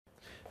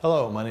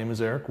Hello, my name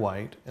is Eric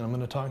White, and I'm going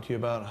to talk to you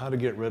about how to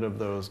get rid of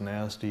those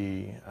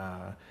nasty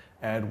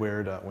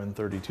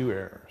Adware.Win32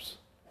 errors.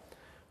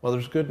 Well,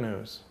 there's good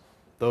news.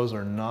 Those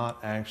are not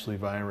actually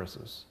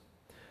viruses.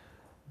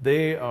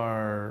 They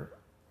are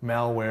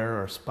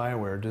malware or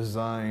spyware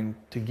designed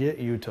to get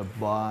you to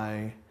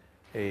buy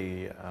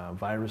a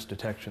virus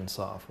detection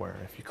software.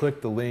 If you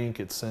click the link,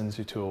 it sends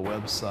you to a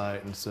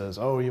website and says,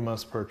 oh, you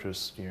must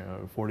purchase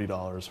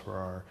 $40 for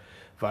our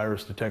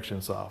virus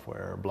detection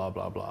software, blah,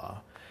 blah, blah.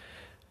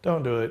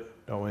 Don't do it.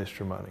 Don't waste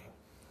your money.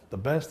 The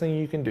best thing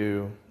you can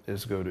do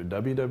is go to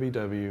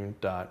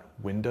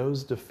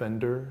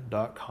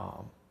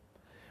www.windowsdefender.com.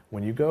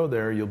 When you go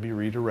there, you'll be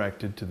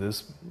redirected to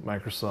this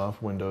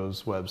Microsoft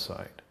Windows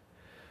website.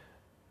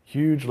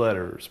 Huge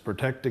letters,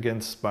 protect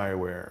against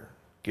spyware,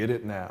 get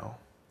it now.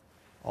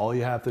 All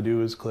you have to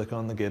do is click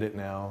on the Get It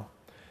Now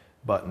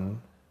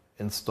button,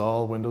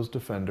 install Windows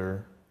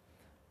Defender,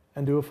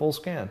 and do a full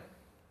scan.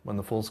 When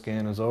the full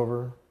scan is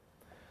over,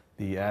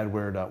 the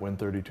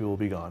Adware.Win32 will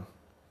be gone.